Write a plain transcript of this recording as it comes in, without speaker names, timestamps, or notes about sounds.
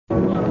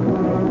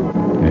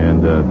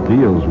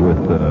deals with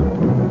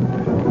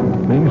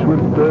things we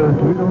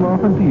don't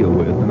often deal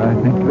with, and I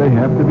think they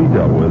have to be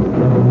dealt with.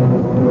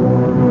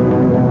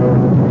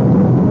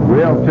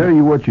 Well, I'll tell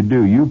you what you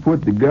do. You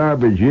put the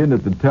garbage in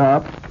at the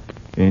top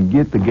and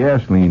get the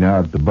gasoline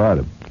out at the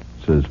bottom,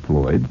 says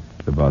Floyd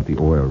about the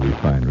oil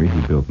refinery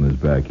he built in his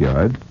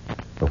backyard.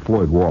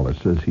 Floyd Wallace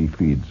says he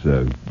feeds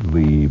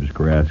leaves,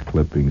 grass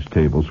clippings,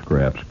 table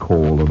scraps,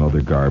 coal, and other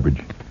garbage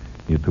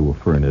into a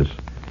furnace,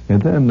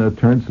 and then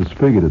turns the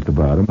spigot at the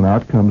bottom, and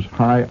out comes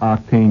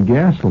high-octane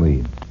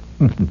gasoline.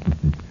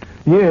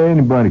 Yeah,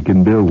 anybody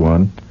can build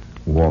one,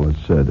 Wallace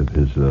said of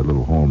his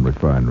little home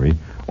refinery.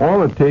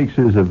 All it takes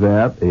is a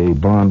vat, a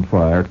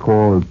bonfire,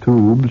 coil of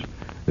tubes,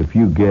 a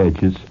few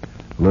gadgets,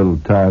 a little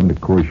time, and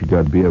of course you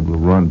got to be able to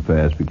run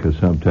fast because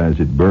sometimes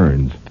it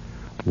burns.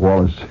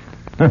 Wallace...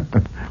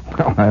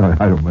 Well,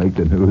 I don't make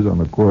the news.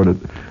 I'm a quoted.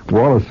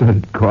 Wallace said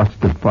it cost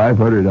him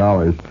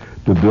 $500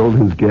 to build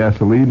his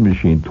gasoline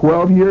machine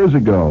 12 years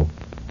ago,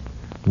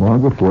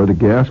 long before the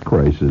gas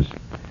crisis.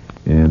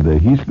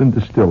 And he's been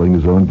distilling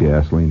his own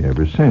gasoline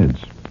ever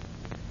since.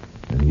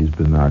 And he's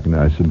been knocking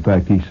ice. In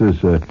fact, he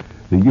says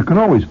you can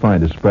always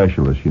find a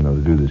specialist, to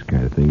do this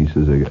kind of thing. He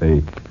says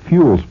a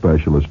fuel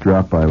specialist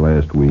dropped by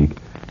last week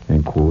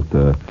and, quote,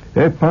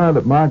 they found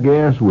that my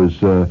gas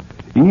was...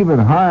 even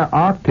higher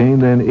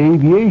octane than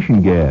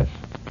aviation gas.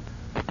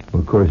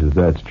 Well, of course, if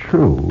that's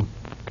true,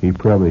 he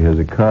probably has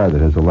a car that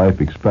has a life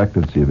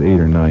expectancy of 8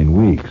 or 9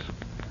 weeks.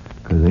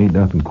 Because there ain't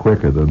nothing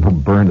quicker than to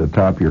burn the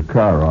top of your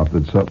car off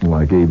than something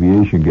like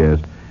aviation gas.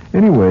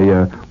 Anyway,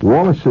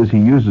 Wallace says he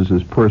uses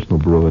his personal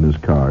brew in his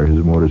car,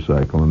 his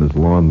motorcycle, and his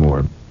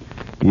lawnmower.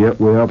 Yeah,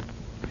 well,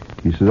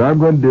 he says, I'm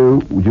going to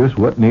do just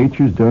what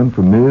nature's done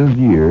for millions of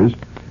years.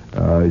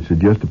 He said,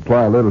 just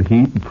apply a little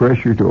heat and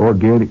pressure to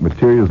organic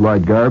materials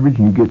like garbage,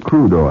 and you get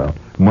crude oil,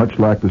 much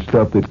like the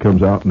stuff that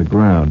comes out in the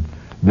ground.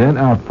 Then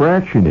I'll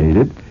fractionate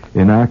it,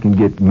 and I can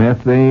get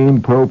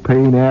methane,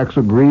 propane,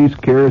 axle grease,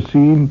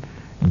 kerosene,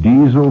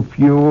 diesel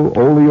fuel,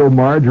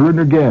 oleomargarine,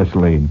 or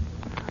gasoline.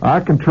 I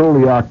control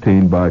the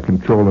octane by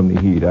controlling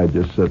the heat. I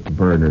just set the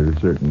burner at a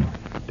certain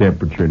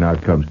temperature, and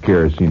out comes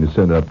kerosene. To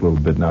set it up a little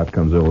bit, and out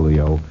comes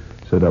oleo.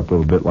 Set up a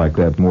little bit like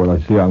that. More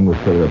like, see, I'm going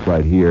to set it up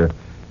right here,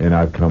 and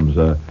out comes...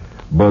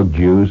 bug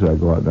juice. I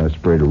go out and I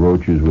spray the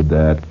roaches with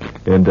that.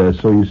 And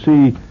so you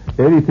see,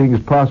 anything is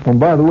possible. And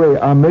by the way,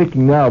 I'm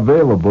making now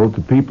available to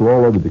people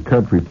all over the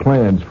country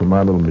plans for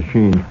my little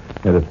machine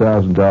at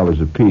 $1,000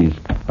 a piece.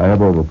 I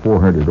have over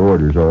 400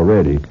 orders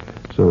already,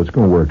 so it's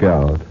going to work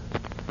out,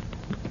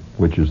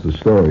 which is the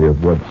story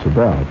of what it's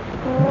about.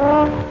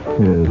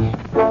 Yes,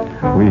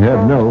 we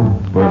have no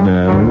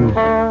bananas.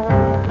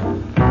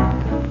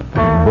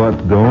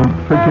 But don't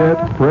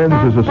forget,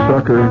 friends is a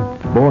sucker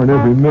born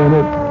every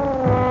minute.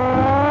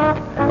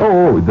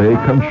 Oh, they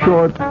come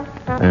short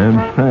and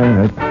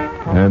fat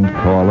and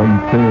tall and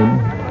thin.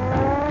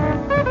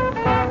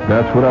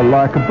 That's what I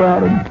like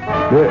about them.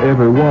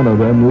 Every one of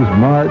them is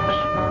Marx.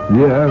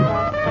 Yes.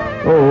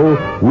 Oh,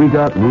 we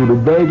got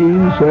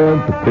rutabagas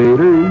and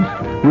potatoes.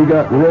 We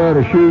got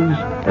radishes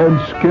and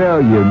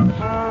scallions.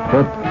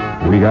 But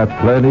we got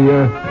plenty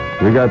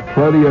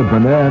of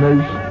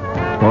bananas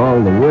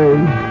all the way.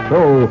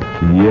 Oh,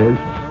 yes.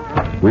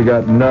 We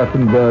got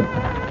nothing but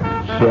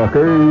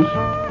suckers.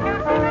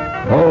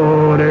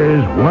 Oh,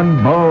 there's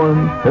one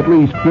born at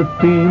least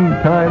 15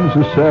 times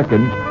a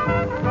second.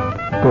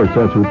 Of course,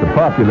 that's with the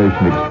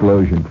population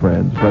explosion,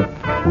 friends, but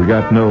we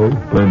got no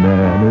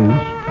bananas.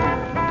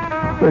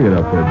 Bring it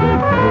up there,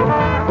 Dave.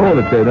 Hold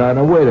it there.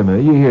 Now, wait a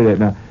minute. You hear that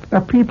now.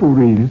 Now, people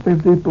read it.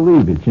 They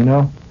believe it,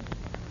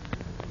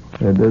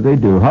 And they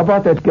do. How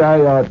about that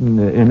guy out in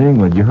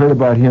England? You heard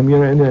about him?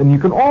 And you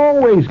can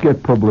always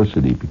get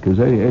publicity because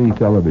any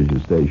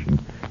television station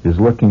is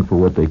looking for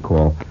what they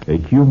call a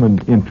human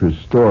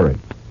interest story.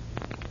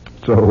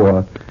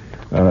 So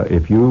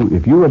if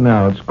you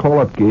announce, call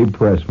up Gabe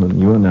Pressman,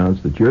 you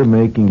announce that you're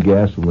making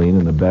gasoline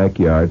in the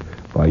backyard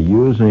by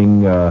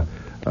using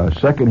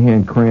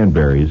secondhand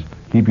cranberries,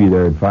 he'd be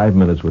there in 5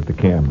 minutes with the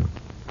camera.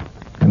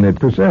 And they'd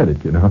present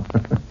it,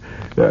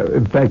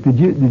 In fact, did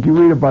you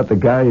read about the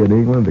guy in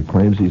England that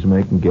claims he's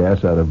making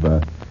gas out of,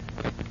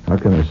 how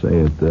can I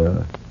say it,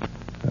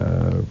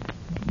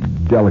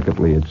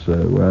 delicately, it's,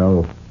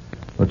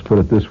 let's put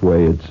it this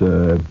way,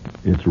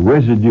 it's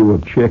residue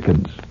of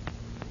chickens.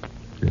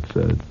 It's,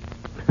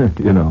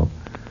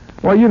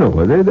 well,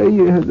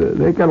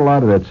 they got a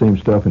lot of that same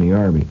stuff in the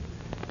Army.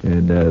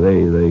 And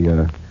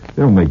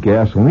they don't make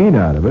gasoline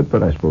out of it,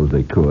 but I suppose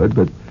they could.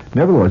 But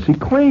nevertheless, he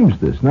claims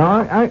this.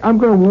 Now, I'm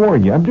going to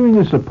warn you. I'm doing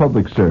this a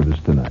public service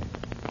tonight.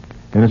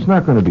 And it's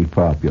not going to be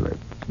popular.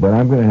 But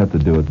I'm going to have to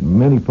do it.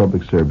 Many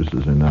public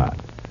services are not.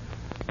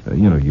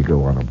 You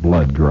go on a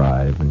blood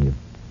drive and you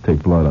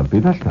take blood out of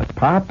people. That's not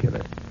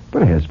popular.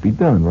 But it has to be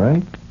done,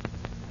 right?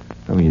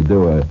 I mean, you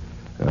do a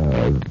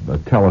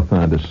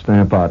telethon to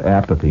stamp out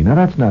apathy. Now,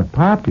 that's not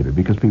popular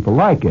because people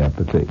like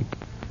apathy.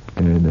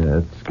 And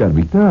it's got to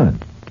be done.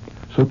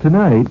 So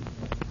tonight,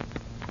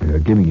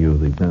 giving you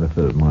the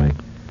benefit of my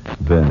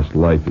vast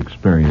life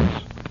experience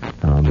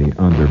on the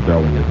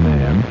underbelly of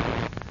man,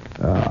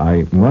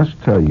 I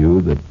must tell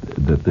you that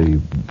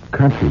the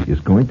country is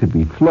going to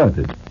be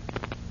flooded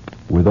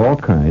with all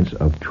kinds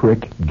of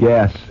trick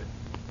gas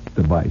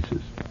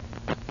devices.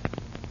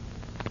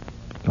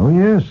 Oh,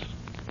 yes.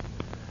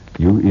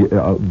 He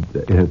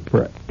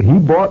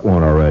bought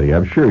one already.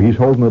 I'm sure he's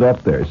holding it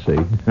up there, see?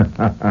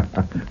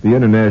 The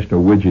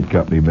International Widget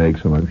Company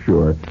makes them, I'm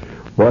sure.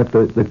 But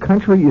the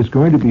country is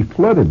going to be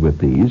flooded with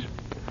these,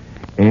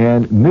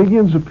 and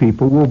millions of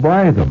people will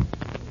buy them.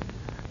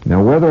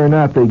 Now, whether or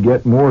not they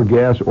get more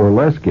gas or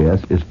less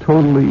gas is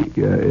totally,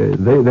 they're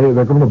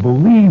going to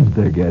believe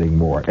they're getting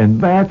more,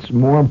 and that's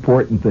more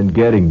important than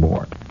getting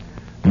more.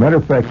 Matter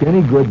of fact,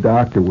 any good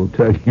doctor will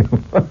tell you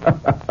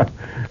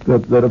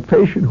that a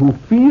patient who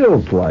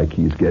feels like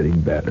he's getting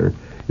better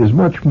is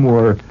much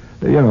more,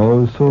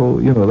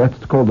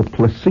 that's called the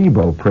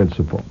placebo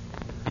principle.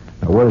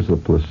 Now, what is a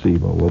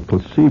placebo? Well,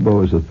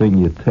 placebo is a thing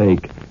you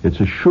take. It's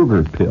a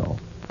sugar pill.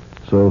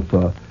 So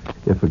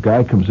if a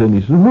guy comes in,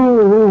 he says,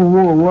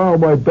 oh, wow,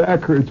 my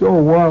back hurts,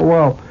 oh,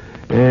 wow,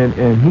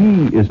 and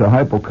he is a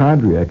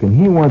hypochondriac, and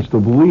he wants to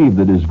believe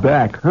that his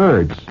back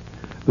hurts,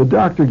 the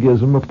doctor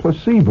gives him a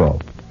placebo.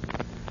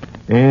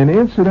 And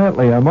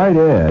incidentally, I might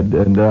add,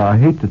 and I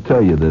hate to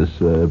tell you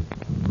this,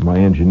 my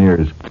engineer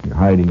is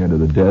hiding under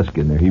the desk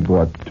in there. He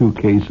bought 2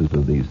 cases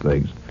of these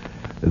things.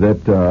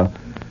 That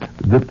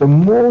the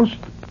more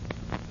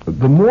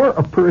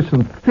a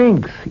person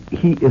thinks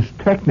he is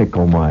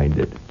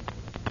technical-minded.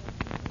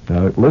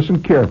 Now,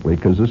 listen carefully,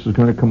 because this is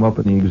going to come up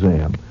in the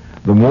exam.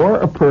 The more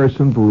a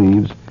person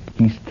believes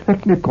he's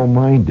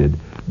technical-minded,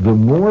 the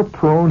more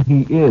prone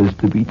he is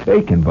to be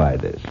taken by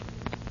this.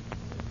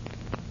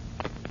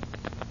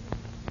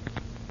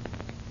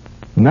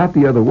 Not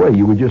the other way.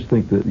 You would just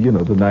think that,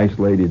 the nice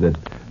lady that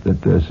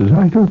says,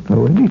 I don't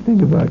know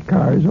anything about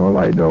cars. All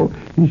I know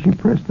is you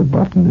press the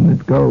button and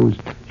it goes.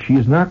 She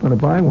is not going to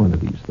buy one of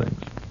these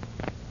things.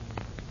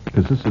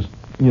 Because this is,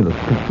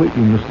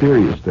 completely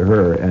mysterious to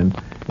her. And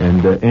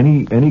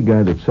any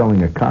guy that's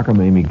selling a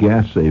cockamamie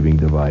gas-saving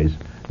device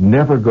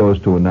never goes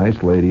to a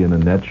nice lady in a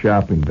net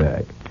shopping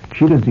bag.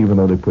 She doesn't even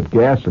know they put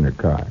gas in her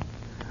car.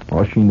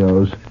 All she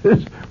knows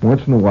is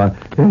once in a while,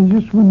 hey,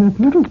 just when that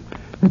little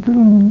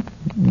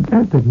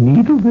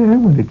needle there,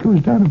 when it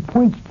goes down and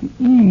points to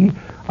E,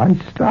 I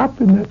stop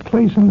in that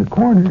place in the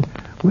corner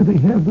where they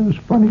have those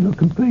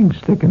funny-looking things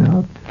sticking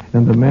out,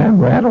 and the man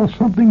rattles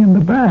something in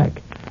the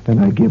back,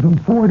 and I give him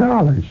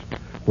 $4.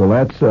 Well,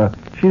 that's,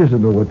 she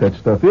doesn't know what that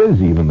stuff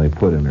is even they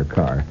put in her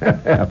car.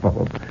 Half of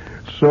them.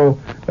 So,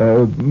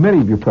 many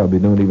of you probably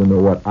don't even know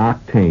what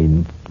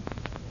octane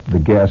the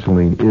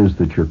gasoline is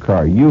that your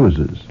car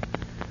uses.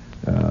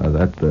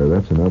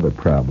 That's another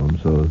problem.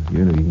 So,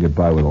 you can get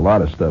by with a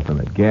lot of stuff in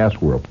that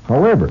gas world.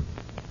 However,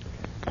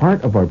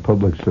 part of our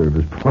public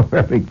service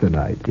programming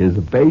tonight is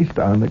based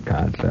on the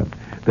concept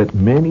that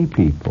many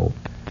people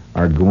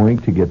are going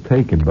to get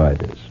taken by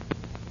this.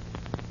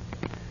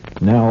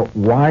 Now,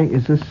 why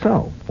is this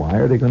so? Why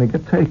are they going to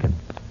get taken?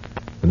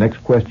 The next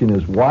question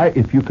is, why,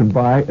 if you can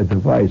buy a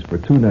device for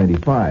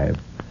 $2.95,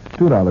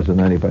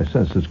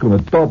 it's going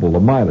to double the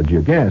mileage of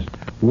your gas,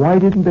 why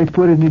didn't they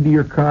put it into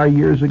your car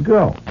years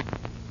ago?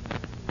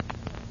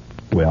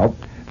 Well,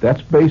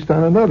 that's based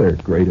on another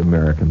great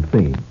American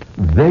theme.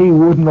 They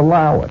wouldn't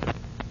allow it.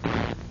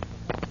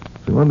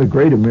 So one of the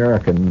great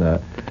American,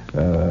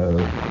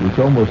 it's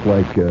almost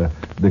like the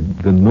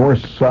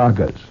Norse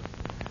sagas.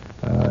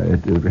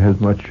 It has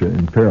much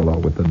in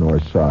parallel with the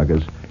Norse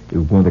sagas.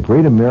 One of the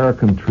great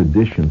American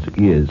traditions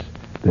is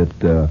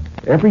that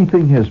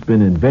everything has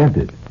been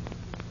invented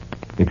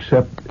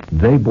except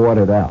they bought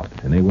it out,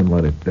 and they wouldn't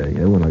let it.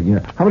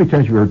 How many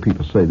times have you heard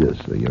people say this?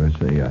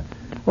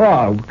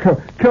 Oh,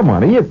 come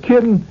on, are you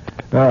kidding?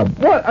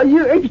 What are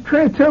you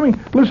trying to tell me?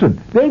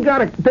 Listen, they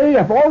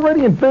have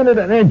already invented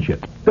an engine.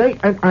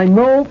 And I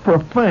know for a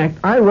fact,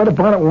 I read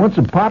about it once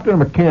in Popular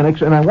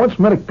Mechanics, and I once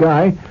met a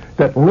guy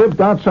that lived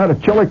outside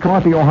of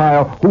Chillicothe,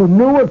 Ohio, who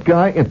knew a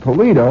guy in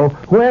Toledo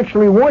who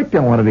actually worked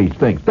on one of these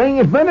things. They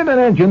invented an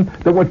engine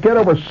that would get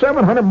over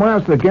 700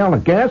 miles to the gallon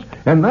of gas,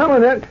 and not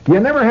only that, you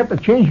never have to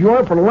change the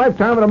oil for the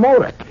lifetime of the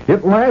motor.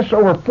 It lasts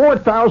over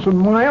 4,000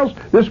 miles.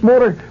 This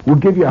motor will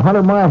give you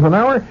 100 miles an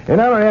hour, and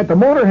not only that, the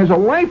motor has a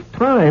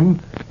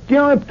lifetime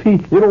guarantee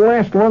it'll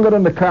last longer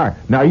than the car.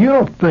 Now, you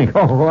don't think,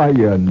 oh, are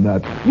you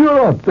nuts? You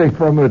don't think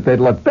for a minute they'd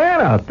let that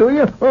out, do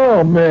you?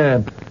 Oh,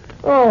 man.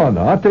 Oh,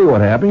 no, I'll tell you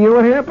what happened. You know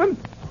what happened?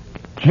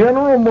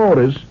 General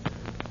Motors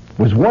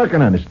was working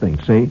on this thing,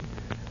 see?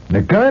 And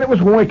the guy that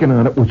was working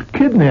on it was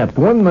kidnapped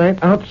one night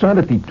outside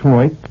of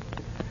Detroit,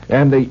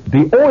 and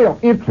the oil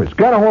interest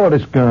got a hold of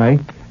this guy,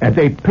 and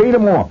they paid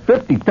him off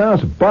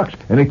 $50,000,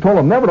 and they told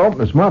him never to open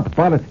his mouth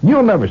about it.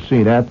 You'll never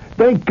see that.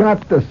 They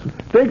got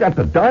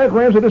the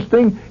diagrams of this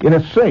thing in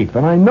a safe,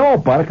 and I know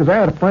about it because I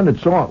had a friend that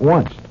saw it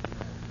once.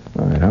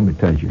 All right, how many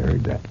times you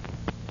heard that?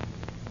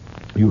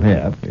 You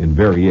have, in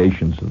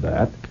variations of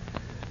that.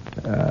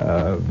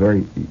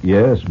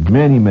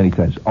 Many, many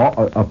times.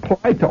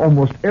 Applied to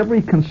almost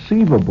every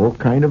conceivable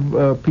kind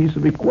of piece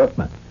of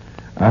equipment.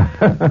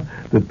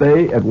 that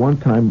they at one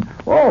time,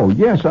 oh,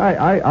 yes,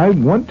 I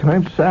one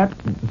time sat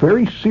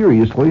very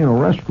seriously in a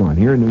restaurant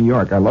here in New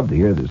York. I love to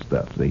hear this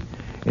stuff, see?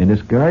 And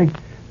this guy's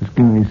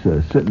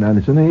sitting down,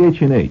 it's in the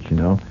H&H, you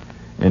know,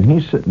 and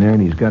he's sitting there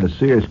and he's got a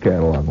Sears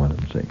catalog on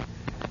him, see?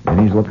 And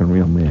he's looking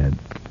real mad.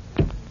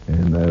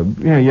 And,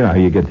 you know how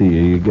you get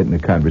in a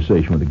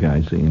conversation with the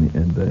guy, see?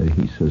 And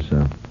he says,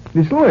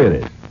 look at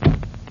this.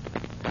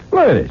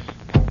 Look at this.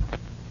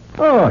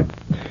 Oh,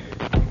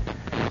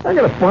 I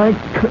gotta buy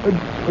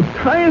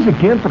tires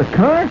again for the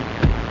car.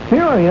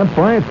 Here I am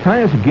buying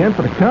tires again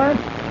for the car.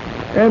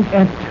 And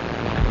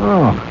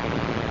oh,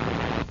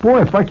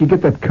 boy, if I could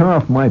get that car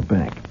off my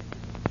back.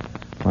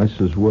 I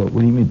says, well,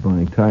 what do you mean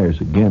buying tires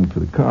again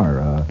for the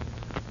car?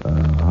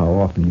 How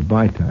often do you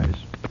buy tires?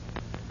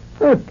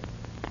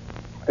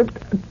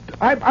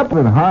 I put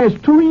in tires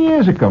 2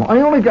 years ago.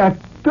 I only got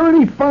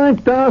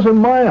 35,000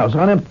 miles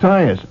on them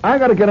tires. I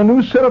got to get a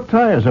new set of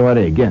tires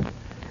already again.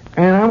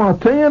 And I'm going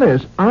to tell you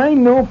this, I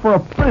know for a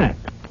fact,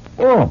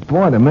 oh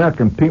boy, the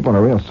American people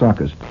are real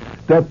suckers,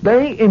 that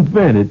they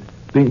invented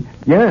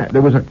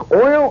there was an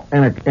oil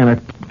and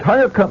a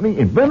tire company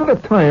invented a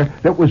tire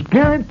that was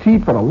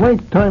guaranteed for the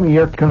lifetime of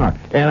your car.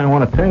 And I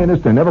want to tell you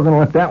this, they're never going to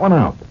let that one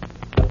out.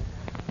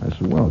 I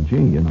said, well, gee,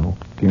 you know,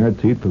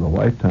 guaranteed for the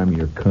lifetime of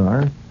your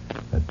car,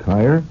 a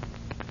tire.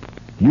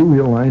 Do you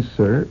realize,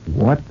 sir,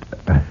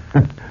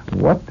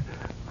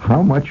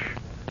 how much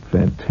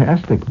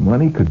fantastic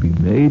money could be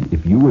made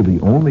if you were the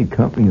only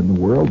company in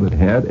the world that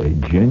had a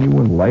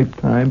genuine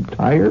lifetime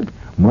tire?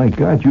 My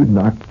God, you'd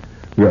knock,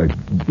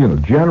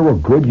 General,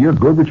 Goodyear,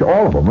 Goodrich,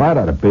 all of them right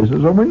out of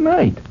business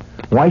overnight.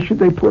 Why should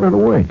they put it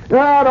away?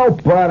 Oh,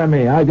 don't bother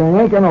me. I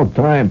ain't got no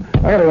time.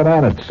 I gotta go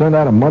down and send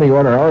out a money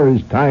order, all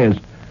these tires.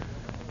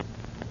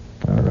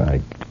 All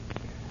right.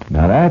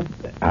 Now that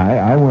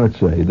I want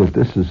to say that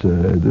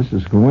this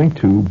is going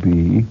to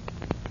be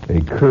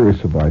a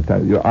curse of our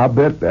time. I'll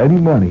bet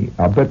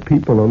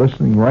people are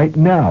listening right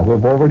now who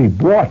have already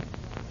bought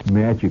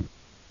Magic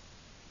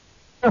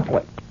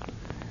carefully.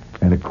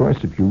 And of course,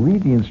 if you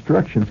read the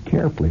instructions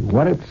carefully,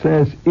 what it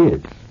says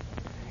is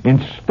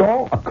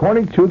install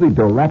according to the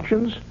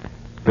directions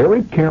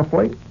very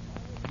carefully,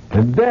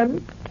 and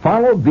then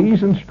follow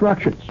these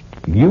instructions.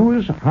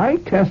 Use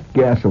high-test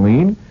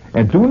gasoline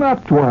and do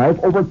not drive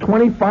over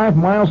 25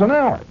 miles an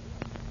hour.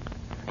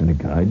 And the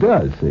guy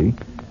does, see?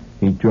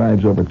 He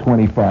drives over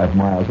 25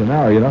 miles an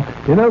hour, you know.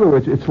 In other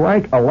words, it's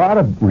like a lot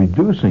of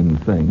reducing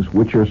things,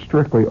 which are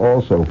strictly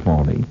also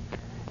phony.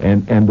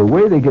 And the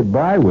way they get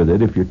by with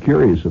it, if you're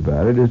curious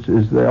about it,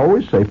 is they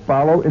always say,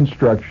 follow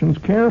instructions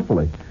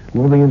carefully.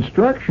 Well, the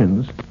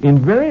instructions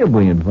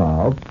invariably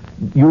involve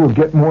you will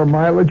get more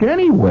mileage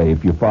anyway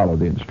if you follow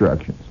the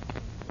instructions.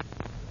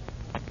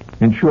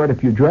 In short,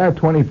 if you drive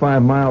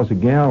 25 miles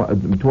an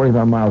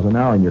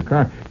hour in your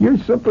car, you're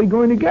simply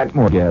going to get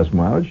more gas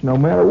mileage no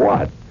matter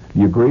what. Do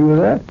you agree with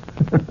that?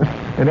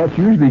 And that's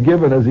usually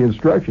given as the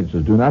instructions.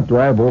 Says, do not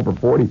drive over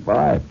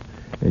 45.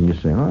 And you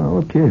say, oh,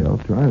 okay, I'll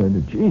try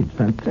it. Gee, it's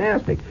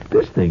fantastic.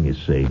 This thing is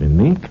saving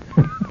me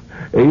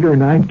 8 or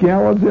 9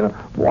 gallons.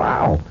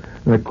 Wow.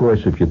 And, of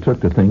course, if you took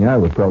the thing out,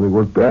 it would probably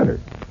work better.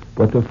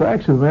 But the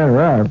facts of the matter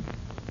are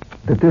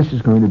that this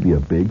is going to be a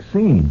big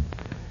scene.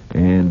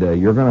 And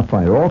you're going to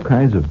find all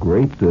kinds of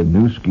great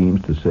new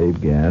schemes to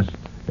save gas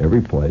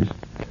every place.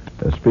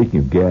 Speaking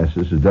of gas,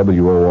 this is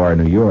WOR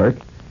New York.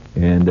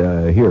 And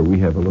here we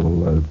have a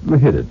little...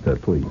 hit it,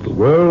 please. The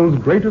world's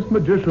greatest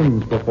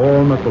magicians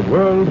perform at the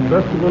World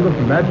Festival of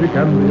Magic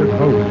and the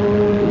Occult.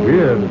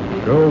 Weird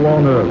show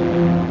on Earth.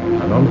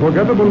 An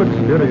unforgettable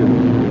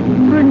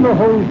experience. Bring the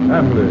whole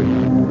family.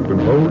 You can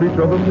hold each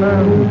other's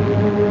hands.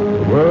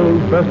 The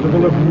World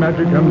Festival of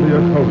Magic and the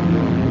Occult.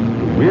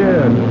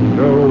 Weird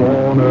show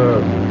on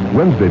Earth.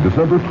 Wednesday,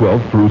 December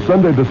 12th through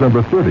Sunday,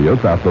 December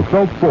 30th at the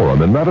Felt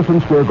Forum in Madison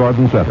Square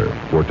Garden Center.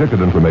 For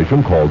ticket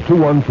information, call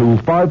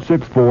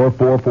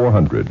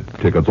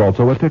 212-564-4400. Tickets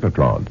also at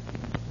Ticketron.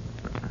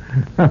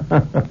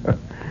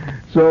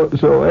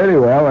 So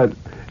anyway,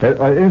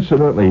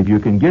 incidentally, if you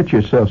can get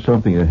yourself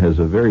something that has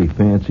a very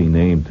fancy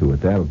name to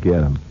it, that'll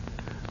get them.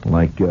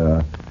 Like,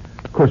 of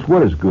course,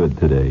 what is good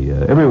today?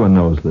 Everyone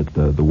knows that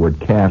the word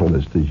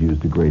catalyst is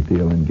used a great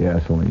deal in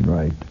gasoline,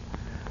 right?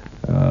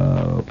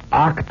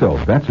 Octo,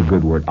 that's a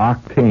good word.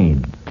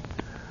 Octane.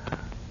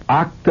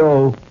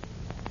 Octo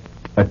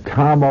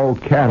atomo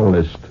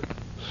catalyst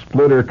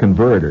splitter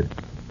converter.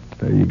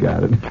 There you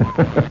got it.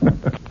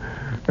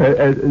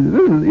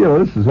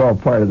 This is all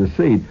part of the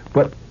scene.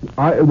 But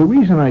the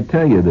reason I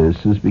tell you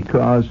this is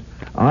because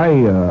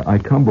I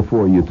come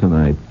before you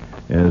tonight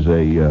as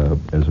a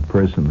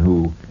person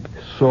who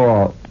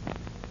saw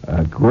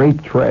a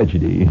great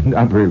tragedy,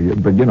 not really,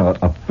 but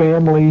a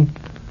family.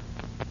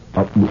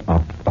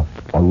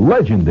 A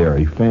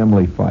legendary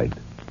family fight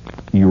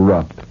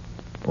erupt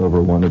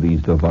over one of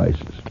these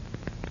devices.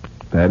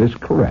 That is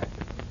correct.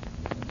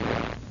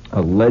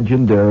 A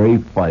legendary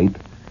fight.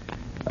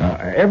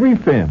 Every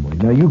family.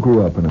 Now, you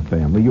grew up in a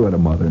family. You had a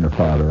mother and a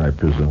father, I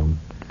presume.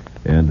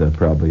 and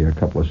probably a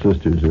couple of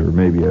sisters or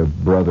maybe a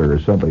brother or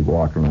somebody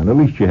walking around. At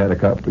least you had a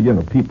couple,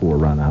 people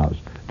around the house.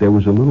 There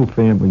was a little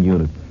family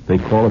unit. They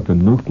call it the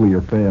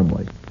nuclear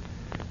family.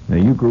 Now,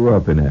 you grew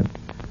up in that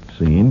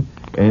scene,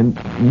 and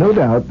no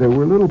doubt there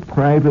were little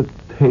private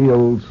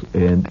tales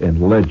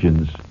and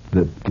legends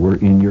that were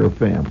in your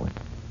family.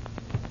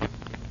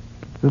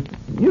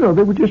 They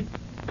were just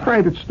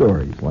private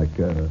stories, like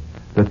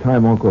the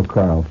time Uncle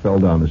Carl fell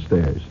down the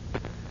stairs.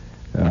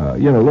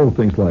 Little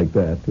things like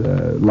that.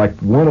 Like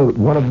one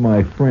of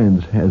my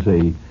friends has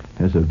a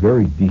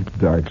very deep,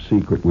 dark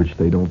secret which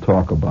they don't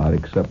talk about,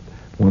 except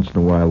once in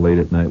a while late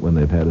at night when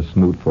they've had a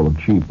snoot full of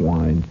cheap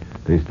wine,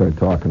 they start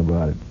talking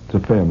about it. It's a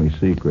family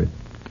secret.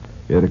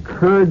 It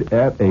occurred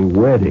at a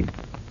wedding.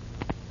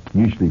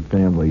 Usually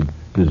family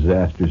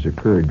disasters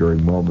occur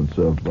during moments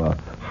of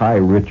high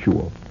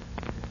ritual.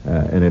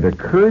 And it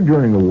occurred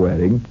during a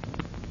wedding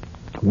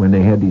when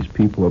they had these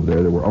people over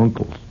there that were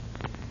uncles.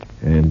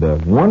 And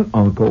one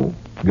uncle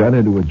got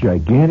into a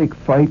gigantic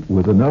fight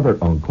with another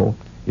uncle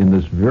in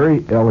this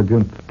very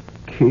elegant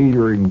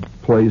catering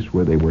place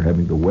where they were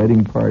having the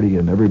wedding party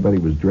and everybody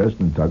was dressed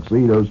in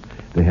tuxedos.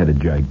 They had a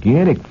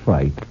gigantic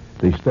fight.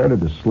 They started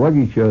to slug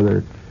each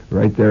other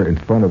right there in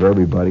front of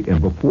everybody.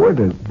 And before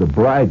the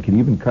bride could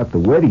even cut the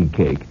wedding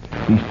cake,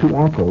 these two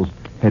uncles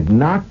had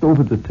knocked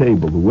over the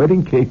table. The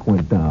wedding cake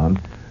went down.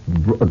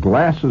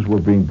 Glasses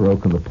were being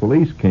broken. The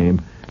police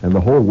came. And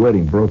the whole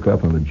wedding broke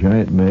up in a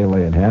giant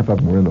melee, and half of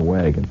them were in the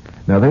wagon.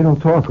 Now, they don't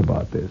talk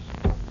about this.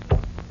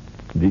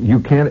 You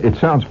can't. It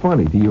sounds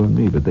funny to you and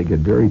me, but they get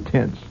very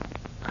tense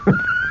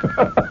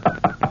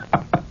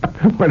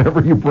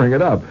whenever you bring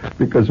it up,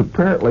 because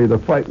apparently the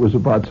fight was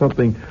about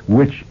something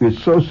which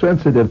is so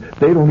sensitive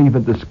they don't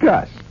even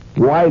discuss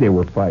why they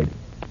were fighting.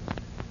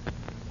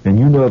 And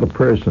you know the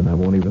person. I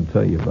won't even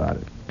tell you about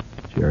it,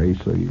 Jerry,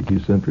 so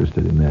he's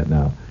interested in that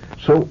now.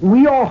 So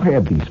we all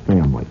have these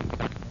family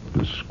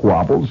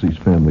squabbles, these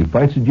family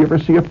fights. Did you ever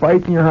see a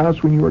fight in your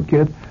house when you were a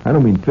kid? I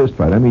don't mean fist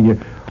fight. I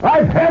mean,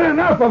 I've had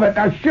enough of it.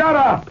 Now shut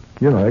up.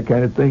 That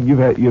kind of thing.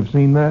 You've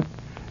seen that?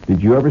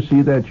 Did you ever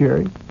see that,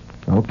 Jerry?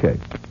 Okay.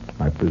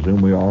 I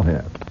presume we all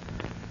have.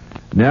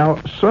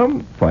 Now,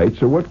 some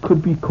fights are what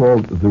could be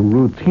called the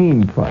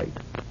routine fight.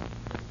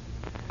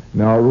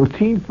 Now, a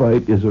routine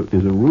fight is a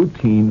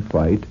routine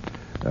fight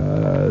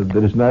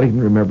that is not even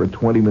remembered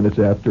 20 minutes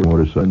after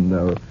it's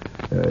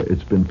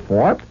been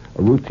fought.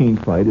 A routine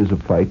fight is a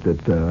fight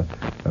that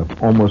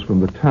almost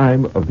from the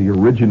time of the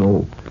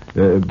original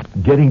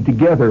getting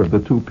together of the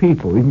two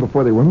people, even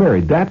before they were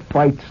married, that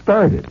fight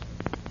started.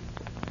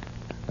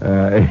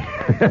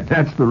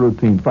 That's the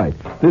routine fight.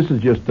 This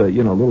is just a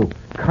little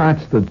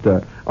constant,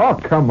 oh,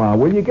 come on,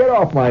 will you get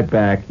off my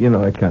back?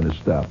 That kind of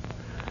stuff.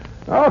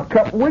 Oh,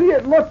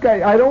 look,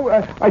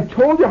 I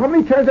told you, how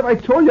many times have I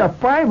told you?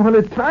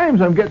 500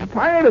 times. I'm getting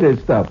tired of this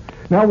stuff.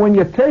 Now, when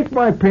you take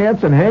my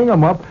pants and hang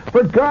them up,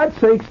 for God's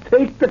sakes,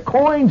 take the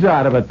coins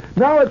out of it.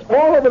 Now it's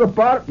all over the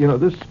bottom.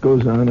 This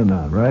goes on and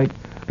on, right?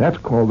 That's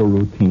called a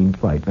routine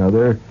fight. Now,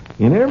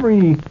 in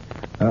every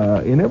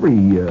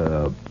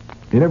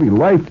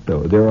life,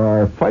 though, there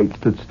are fights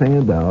that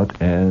stand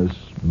out as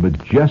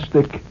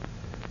majestic,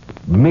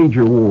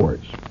 major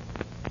wars.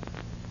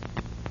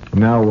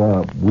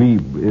 Now,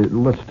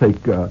 let's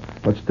take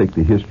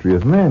the history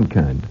of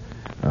mankind.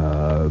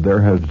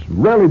 There has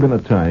rarely been a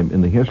time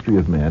in the history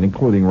of man,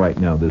 including right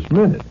now this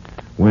minute,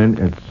 when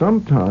at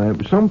some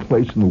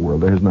place in the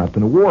world there has not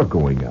been a war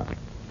going on.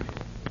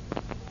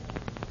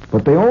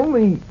 But they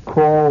only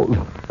call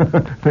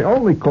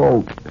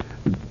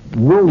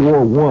World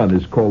War I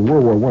is called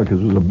World War I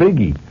because it was a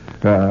biggie.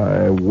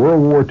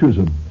 World War II is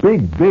a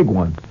big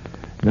one.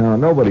 Now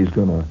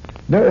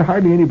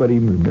hardly anybody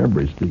even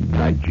remembers the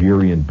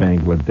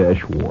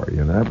Nigerian-Bangladesh War.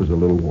 That was a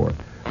little war.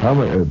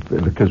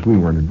 Because we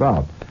weren't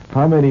involved.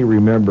 How many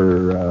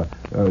remember,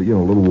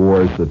 little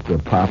wars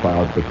that pop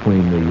out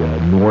between the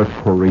North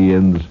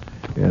Koreans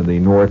and the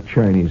North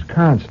Chinese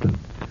constant,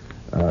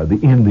 the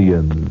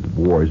Indian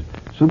wars?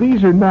 So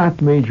these are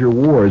not major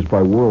wars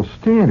by world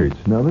standards.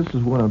 Now, this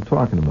is what I'm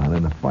talking about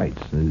in the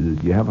fights.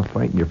 You have a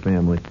fight in your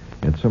family,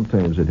 and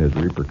sometimes it has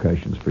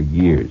repercussions for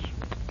years.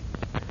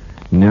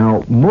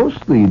 Now,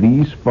 mostly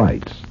these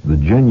fights, the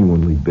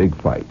genuinely big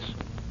fights,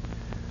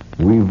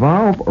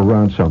 revolve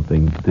around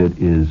something that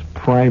is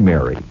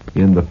primary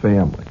in the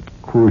family,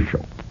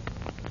 crucial.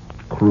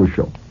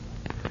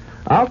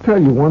 I'll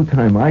tell you one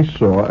time I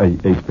saw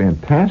a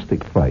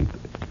fantastic fight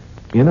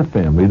in a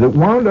family that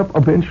wound up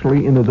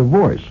eventually in a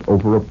divorce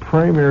over a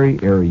primary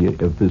area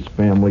of this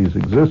family's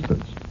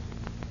existence.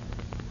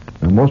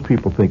 Now, most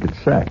people think it's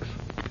sex.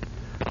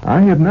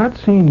 I have not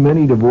seen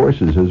many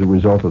divorces as a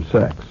result of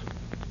sex.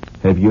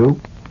 Have you?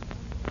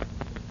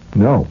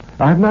 No.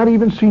 I've not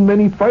even seen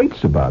many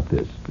fights about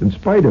this, in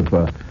spite of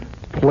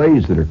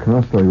plays that are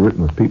constantly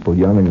written with people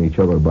yelling at each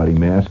other about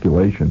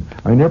emasculation.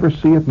 I never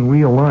see it in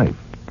real life.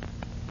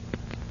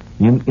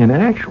 In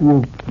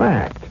actual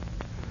fact,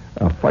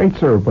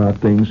 fights are about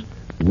things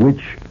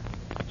which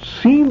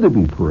seem to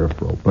be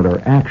peripheral, but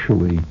are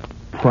actually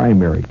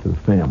primary to the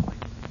family.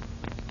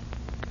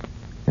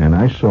 And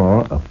I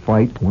saw a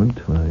fight one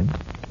time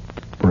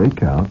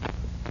break out.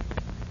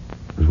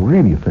 It was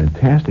really a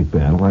fantastic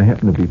battle. I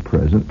happened to be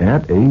present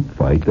at a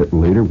fight that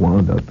later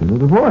wound up in a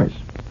divorce.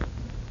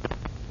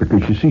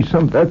 Because you see,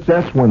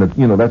 that's when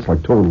that's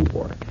like total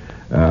war.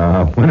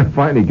 When it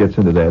finally gets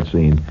into that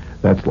scene,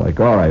 that's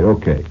like, all right,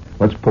 okay,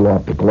 let's pull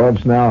off the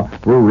gloves now.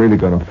 We're really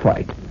going to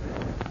fight.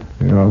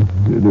 We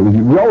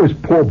always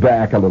pull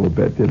back a little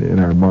bit in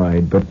our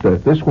mind, but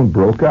this one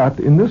broke out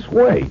in this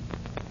way.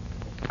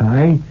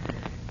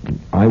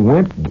 I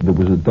went. There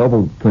was a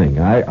double thing.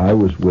 I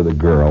was with a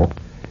girl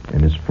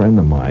and this friend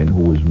of mine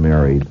who was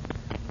married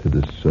to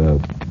this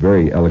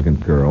very elegant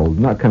girl,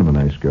 not kind of a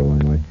nice girl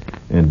anyway,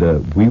 and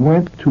we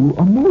went to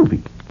a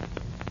movie.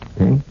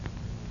 Okay,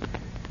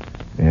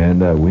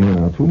 and we went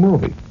out to a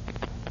movie.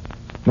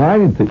 Now I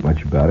didn't think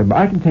much about it, but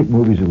I can take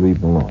movies and leave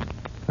them alone.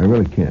 I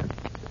really can.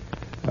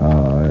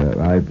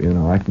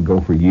 I can go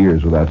for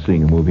years without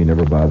seeing a movie.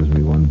 Never bothers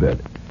me one bit.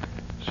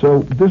 So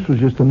this was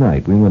just a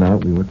night. We went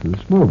out. We went to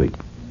this movie.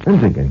 I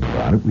didn't think anything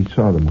about it. We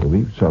saw the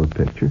movie. We saw the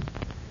picture.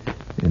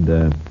 And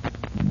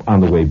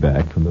on the way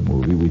back from the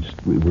movie,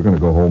 we were going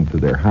to go home to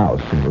their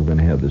house, and we were going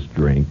to have this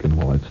drink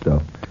and all that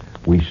stuff.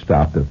 We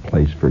stopped at a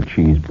place for a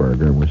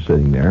cheeseburger, and we're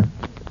sitting there.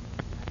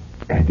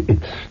 And it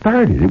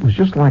started. It was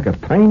just like a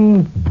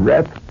tiny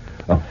breath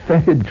of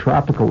fetid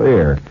tropical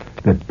air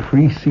that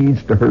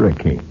precedes the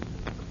hurricane.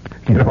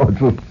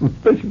 It's a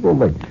suspicious little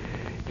thing.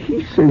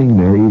 He's sitting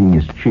there eating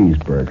his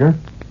cheeseburger,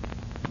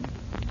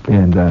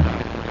 and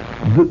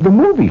the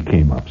movie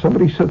came up.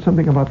 Somebody said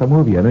something about the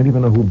movie. I don't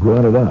even know who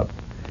brought it up.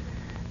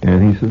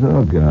 And he says,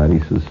 "Oh God," he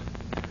says,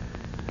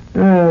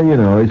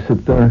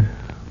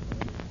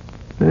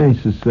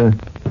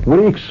 "What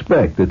do you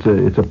expect?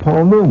 It's a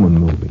Paul Newman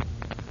movie."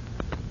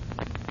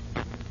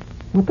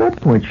 At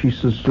that point, she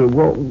says,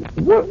 "Well,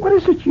 what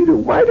is it you do?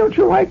 Why don't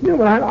you like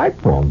Newman?" "I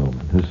like Paul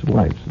Newman." His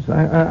wife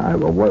says,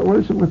 "What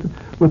is it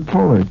with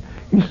Paul Newman?"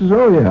 He says,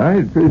 "Oh yeah,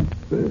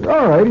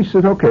 all right." He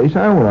said, "Okay." He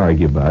said, "I won't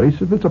argue about it." He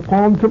said, "It's a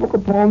typical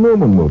Paul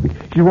Newman movie."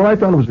 She said, "Well, I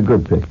thought it was a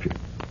good picture."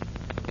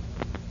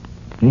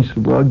 And he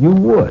said, "Well, you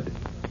would."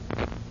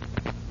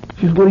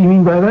 She said, "What do you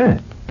mean by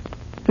that?"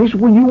 He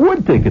said, "Well, you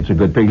would think it's a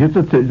good picture.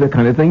 It's the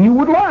kind of thing you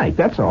would like.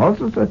 That's all."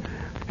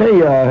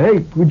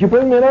 Hey, would you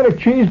bring me another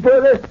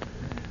cheeseburger?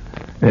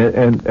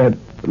 And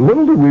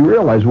little did we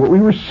realize what we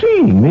were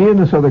seeing, me and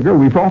this other girl.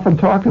 We've often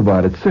talked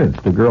about it since,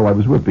 the girl I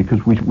was with,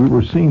 because we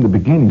were seeing the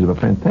beginnings of a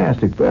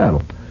fantastic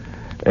battle.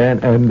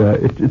 And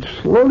it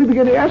slowly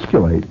began to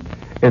escalate.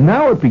 And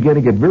now it began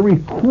to get very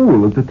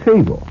cool at the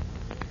table.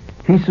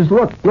 He says,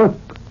 look,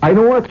 I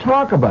don't want to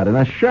talk about it.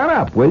 Now shut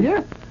up, will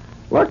you?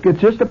 Look,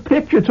 it's just a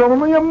picture. It's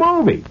only a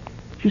movie.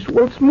 She said,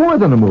 well, it's more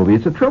than a movie.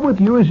 It's the trouble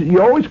with you is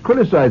you're always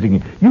criticizing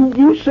it.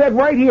 You said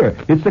right here,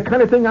 it's the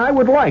kind of thing I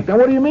would like. Now,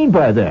 what do you mean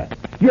by that?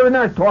 You're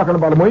not talking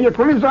about a movie. You're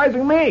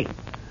criticizing me.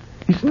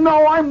 He said,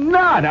 no, I'm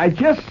not. I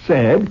just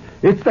said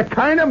it's the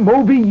kind of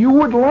movie you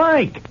would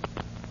like.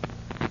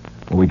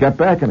 Well, we got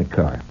back in the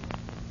car.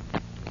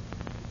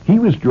 He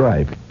was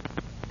driving.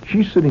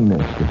 She's sitting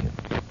next to him.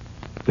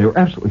 They were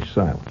absolutely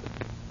silent.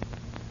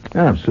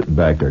 And I'm sitting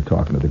back there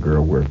talking to the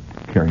girl. We're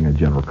carrying a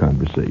general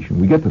conversation.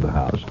 We get to the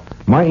house.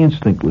 My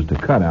instinct was to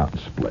cut out and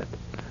split.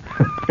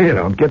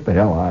 Get the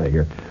hell out of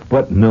here.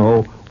 But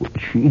no,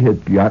 she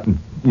had gotten,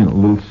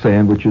 little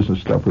sandwiches and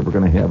stuff. We were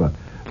going to have a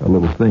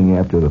little thing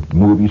after the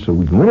movie, so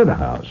we go into the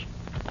house.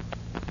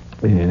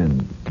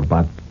 And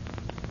about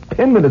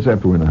 10 minutes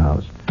after we're in the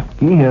house,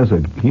 he has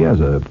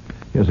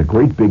a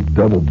great big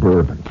double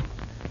bourbon.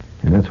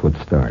 And that's what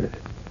started.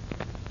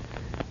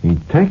 He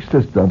takes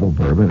this double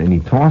bourbon and he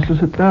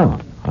tosses it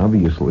down.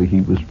 Obviously, he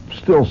was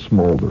still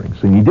smoldering.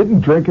 So he didn't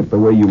drink it the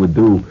way you would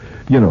do,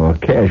 a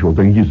casual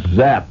thing. He just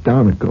zap,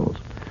 down it goes.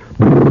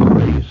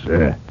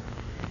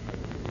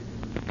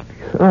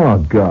 Oh,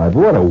 God,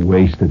 what a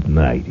wasted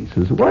night. He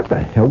says, what the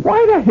hell?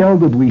 Why the hell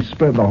did we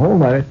spend the whole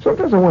night?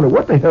 Sometimes I wonder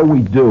what the hell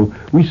we do.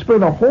 We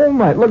spend a whole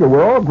night. Look,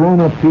 we're all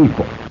grown-up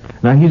people.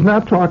 Now, he's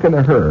not talking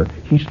to her.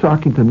 He's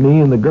talking to me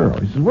and the girl.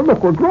 He says, well,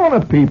 look, we're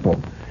grown-up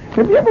people.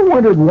 Have you ever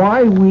wondered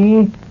why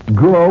we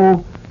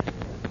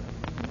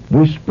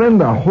spend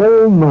the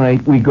whole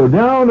night, we go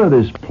down to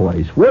this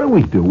place.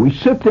 What do? We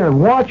sit there and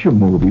watch a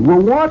movie. We're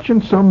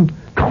watching some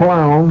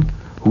clown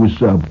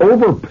who's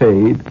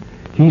overpaid.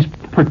 He's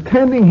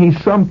pretending he's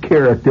some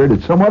character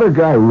that some other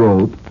guy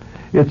wrote.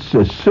 It's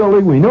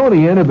silly. We know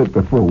the end of it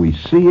before we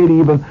see it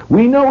even.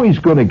 We know he's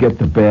going to get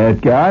the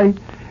bad guy.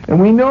 And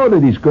we know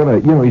that he's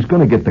going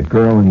to get the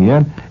girl in the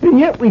end. And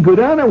yet we go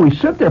down there, we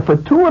sit there for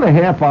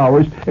 2.5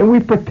 hours, and we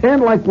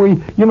pretend like we're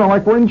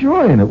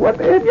enjoying it.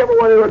 Have you ever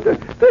wondered,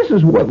 this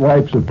is what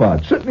life's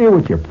about. Sitting here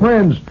with your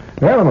friends,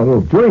 having a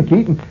little drink,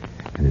 eating,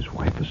 and his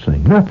wife is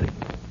saying nothing.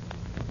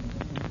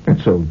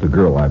 And so the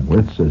girl I'm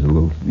with says a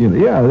little,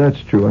 yeah, that's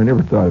true. I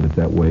never thought of it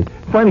that way.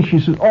 Finally, she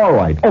says, all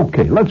right,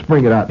 okay, let's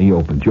bring it out in the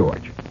open,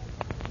 George.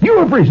 You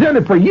have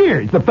resented for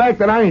years the fact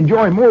that I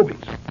enjoy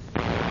movies.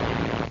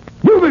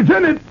 You've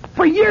resented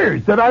for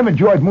years that I've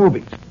enjoyed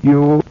movies.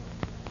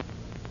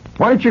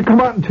 Why don't you come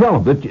out and tell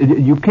them that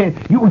you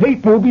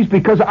hate movies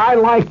because I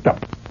like them?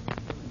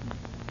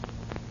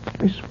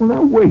 I said, well,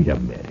 now, wait a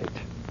minute.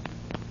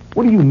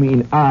 What do you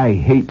mean I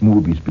hate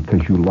movies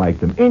because you like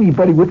them?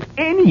 Anybody with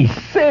any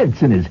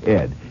sense in his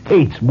head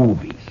hates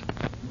movies.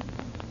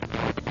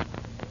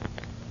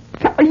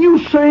 Are you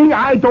saying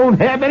I don't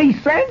have any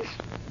sense?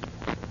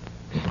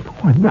 No,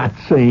 I'm not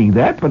saying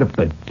that, but if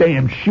the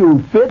damn shoe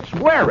fits,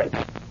 wear it.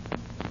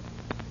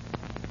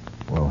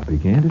 Well, I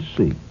began to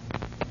see.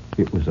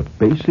 It was a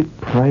basic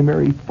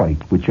primary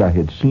fight which I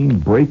had seen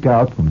break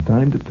out from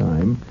time to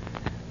time.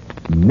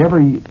 Never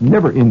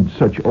in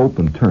such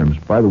open terms.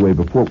 By the way,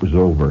 before it was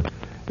over,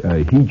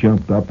 he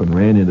jumped up and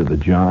ran into the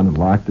John and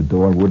locked the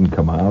door and wouldn't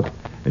come out.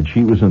 And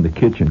she was in the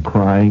kitchen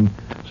crying.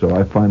 So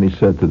I finally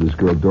said to this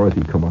girl,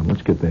 Dorothy, come on,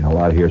 let's get the hell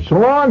out of here. So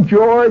long,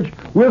 George.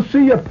 We'll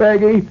see you,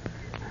 Peggy.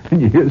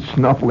 And you hear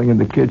snuffling in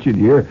the kitchen.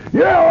 You hear,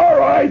 yeah, all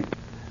right.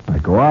 I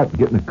go out and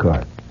get in the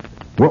car.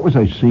 What was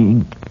I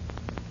seeing?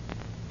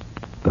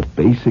 The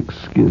basic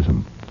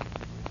schism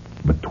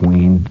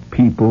between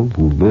people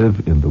who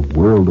live in the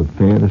world of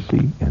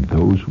fantasy and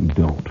those who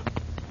don't.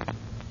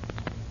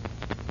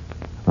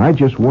 I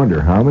just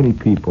wonder how many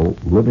people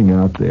living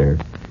out there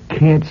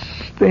can't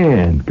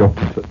stand going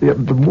to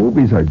the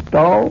movies are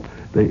dull,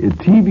 the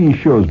TV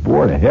shows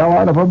bore the hell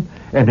out of them,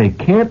 and they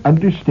can't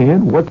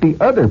understand what the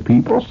other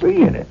people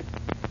see in it.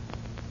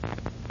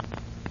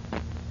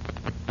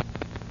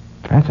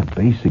 That's a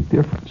basic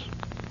difference.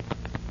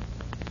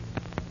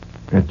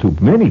 And to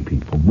many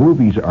people,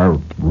 movies are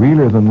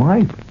realer than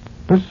life.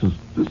 This is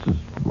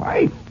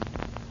life.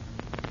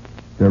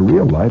 Their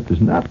real life is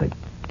nothing.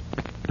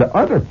 To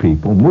other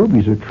people,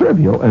 movies are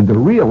trivial and their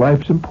real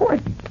life's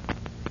important.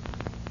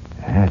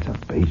 That's a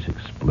basic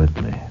split,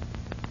 man.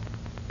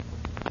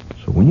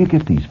 So when you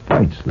get these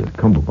fights that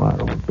come about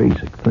over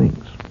basic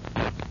things,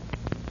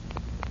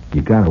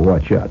 you gotta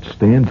watch out.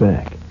 Stand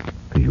back,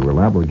 because you're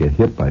liable to get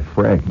hit by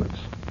fragments.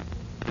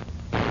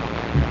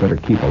 You better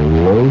keep a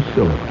low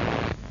syllable.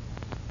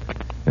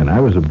 And I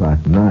was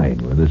about 9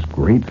 when this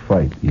great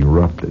fight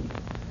erupted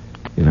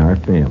in our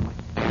family.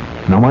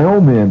 Now, my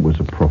old man was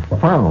a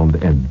profound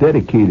and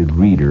dedicated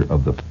reader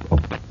of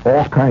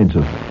all kinds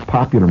of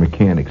Popular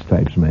Mechanics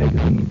types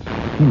magazines.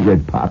 He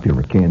read Popular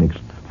Mechanics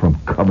from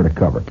cover to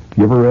cover.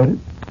 You ever read it?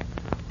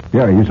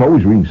 Yeah, he was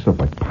always reading stuff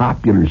like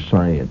Popular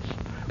Science,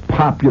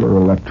 Popular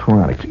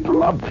Electronics. He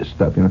loved this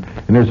stuff, you know.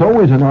 And there's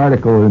always an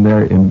article in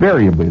there,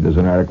 invariably there's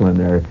an article in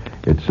there,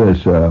 it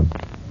says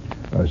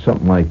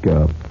something like...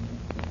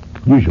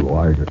 usual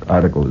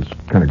article is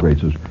kind of great.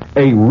 It says,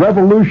 a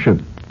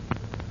revolution.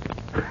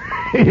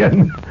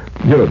 And, ...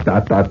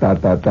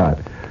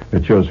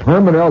 It shows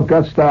Herman L.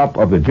 Gutstop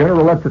of the General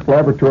Electric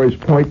Laboratories,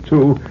 point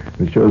 2.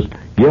 It shows,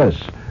 yes,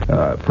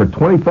 for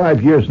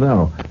 25 years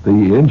now,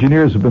 the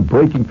engineers have been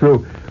breaking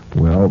through.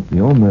 Well, the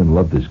old man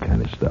loved this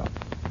kind of stuff.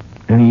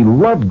 And he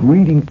loved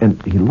reading,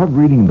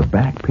 the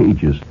back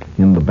pages.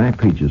 In the back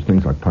pages,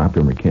 things like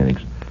Popular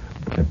Mechanics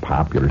and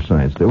Popular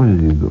Science. There were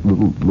these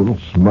little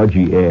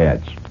smudgy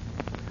ads.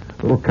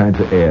 Little kinds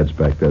of ads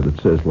back there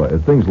that says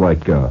things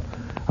like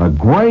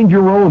grind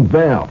your own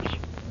valves.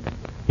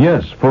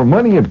 Yes, for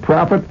money and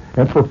profit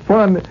and for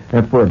fun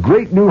and for a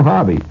great new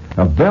hobby.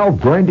 A valve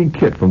grinding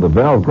kit from the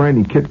Valve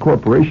Grinding Kit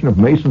Corporation of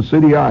Mason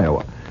City,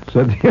 Iowa.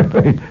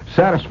 Said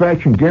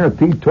satisfaction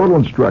guaranteed, total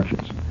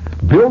instructions.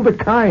 Build a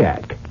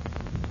kayak.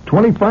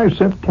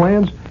 25-cent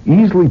plans,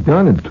 easily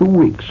done in 2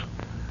 weeks.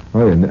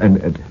 Oh,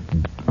 and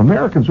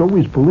Americans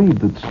always believe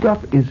that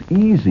stuff is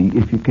easy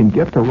if you can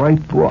get the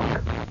right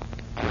book.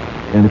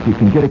 And if you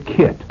can get a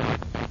kit.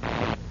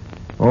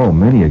 Oh,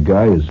 many a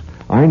guy is...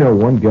 I know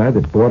one guy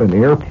that bought an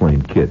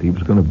airplane kit. He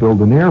was going to build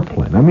an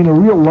airplane. I mean, a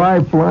real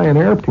live flying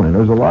airplane.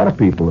 There's a lot of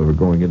people that are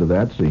going into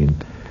that scene.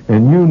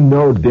 And you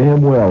know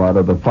damn well out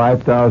of the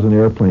 5,000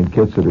 airplane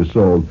kits that are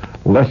sold,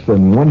 less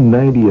than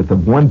 1/90th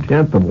of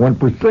 1/10 of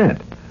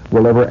 1%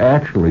 will ever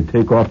actually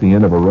take off the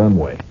end of a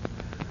runway.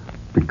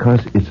 Because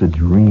it's a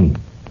dream.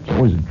 It's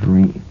always a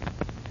dream.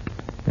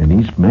 And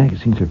these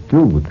magazines are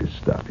filled with this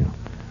stuff, you know.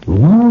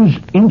 Lose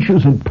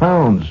inches and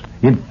pounds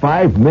in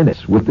 5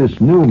 minutes with this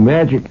new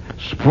magic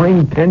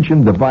spring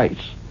tension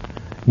device.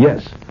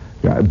 Yes,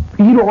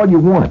 eat all you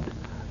want.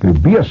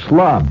 Be a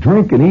slob,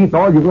 drink and eat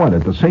all you want.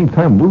 At the same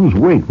time, lose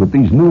weight with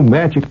these new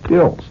magic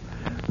pills.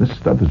 This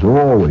stuff is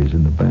always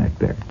in the back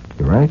there,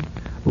 all right?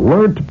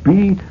 Learn to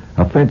be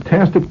a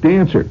fantastic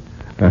dancer.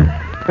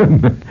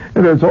 And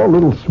there's all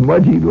little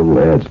smudgy little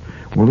ads.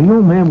 Well, the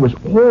old man was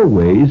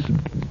always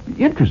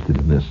interested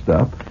in this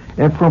stuff,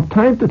 and from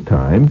time to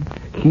time,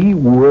 he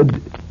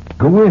would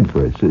go in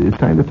for it. So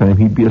time to time,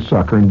 he'd be a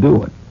sucker and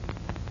do it.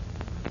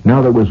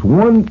 Now, there was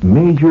one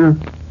major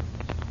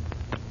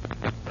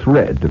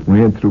thread that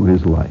ran through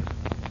his life,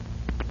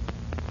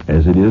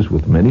 as it is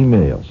with many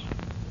males.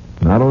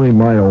 Not only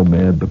my old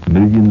man, but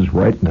millions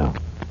right now.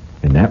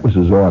 And that was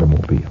his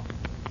automobile.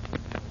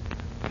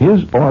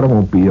 His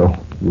automobile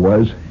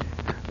was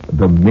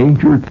the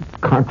major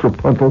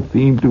contrapuntal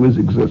theme to his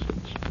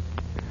existence.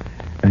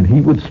 And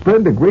he would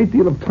spend a great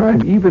deal of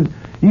time, even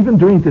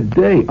during the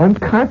day,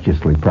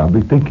 unconsciously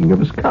probably thinking of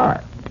his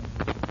car.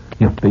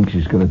 You know, things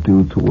he's going to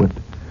do to it,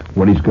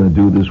 what he's going to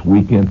do this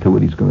weekend to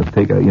it. He's going to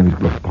take it, he's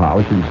going to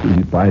polish it.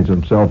 He buys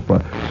himself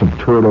some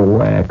turtle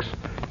wax.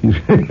 He's,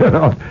 and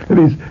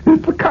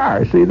it's the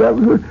car. See, that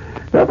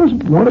was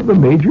one of the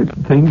major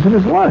things in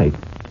his life.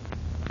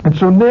 And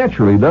so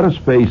naturally, let us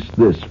face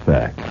this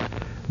fact,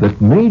 that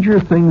major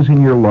things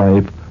in your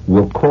life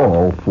will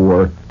call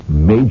for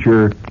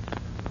major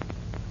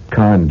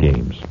con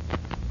games.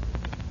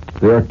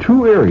 There are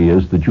two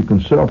areas that you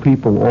can sell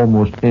people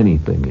almost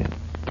anything in.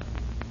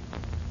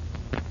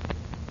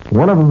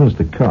 One of them is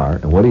the car,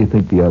 and what do you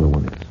think the other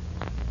one is?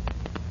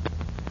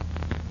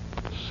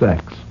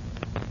 Sex.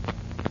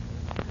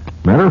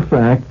 Matter of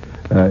fact,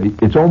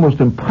 it's almost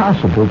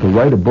impossible to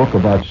write a book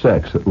about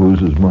sex that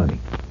loses money.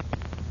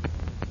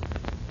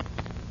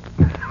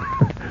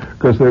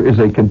 Because there is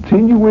a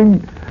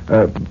continuing,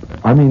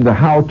 the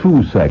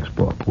how-to sex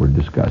book we're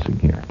discussing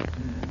here.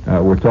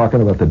 We're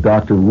talking about the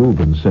Dr.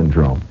 Rubin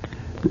syndrome.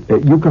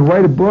 You can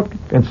write a book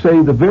and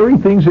say the very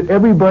things that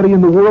everybody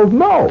in the world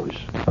knows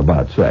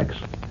about sex,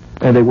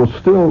 and they will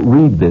still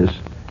read this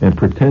and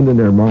pretend in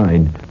their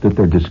mind that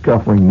they're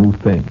discovering new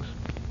things.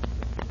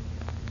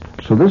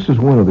 So this is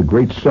one of the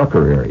great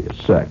sucker areas,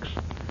 sex.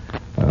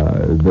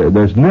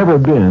 There's never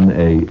been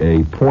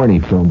a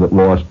porny film that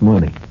lost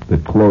money,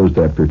 that closed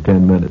after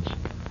 10 minutes.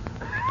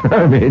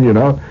 I mean,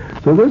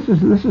 so this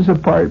is a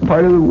part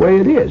of the way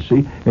it is,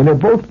 see? And they're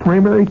both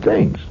primary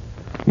things.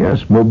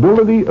 Yes,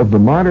 mobility of the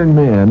modern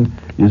man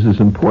is as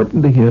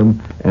important to him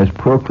as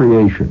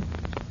procreation.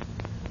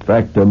 In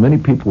fact, many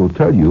people will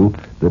tell you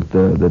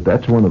that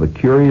that's one of the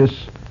curious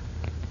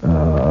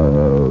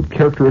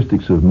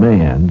characteristics of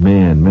man,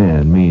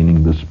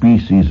 meaning the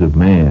species of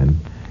man,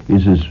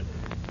 is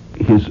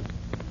his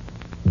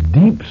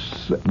deep,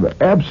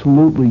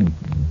 absolutely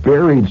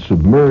buried,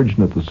 submerged,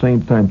 and at the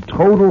same time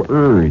total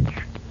urge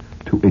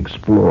to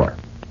explore.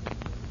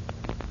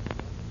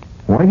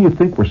 Why do you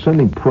think we're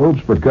sending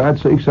probes, for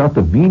God's sakes, out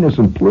to Venus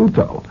and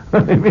Pluto?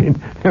 I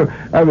mean,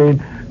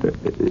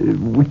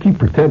 we keep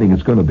pretending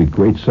it's going to be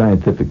great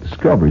scientific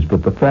discoveries,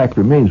 but the fact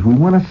remains we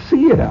want to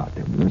see it out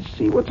there. We want to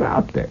see what's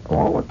out there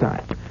all the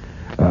time.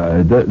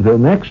 The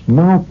next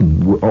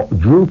mountain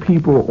drew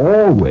people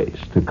always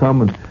to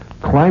come and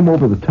climb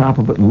over the top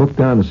of it and look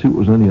down and see what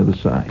was on the other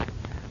side.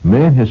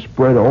 Man has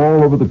spread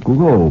all over the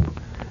globe,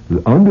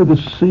 under the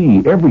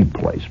sea, every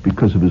place,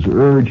 because of his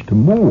urge to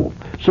move.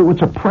 So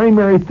it's a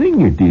primary thing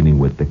you're dealing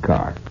with, the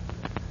car.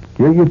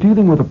 You're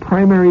dealing with a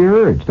primary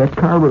urge. That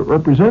car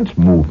represents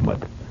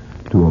movement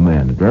to a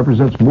man. It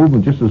represents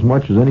movement just as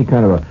much as any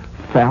kind of a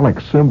phallic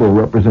symbol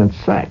represents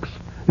sex.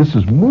 This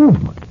is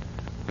movement.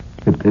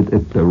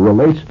 It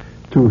relates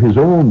to his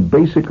own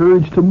basic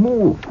urge to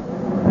move.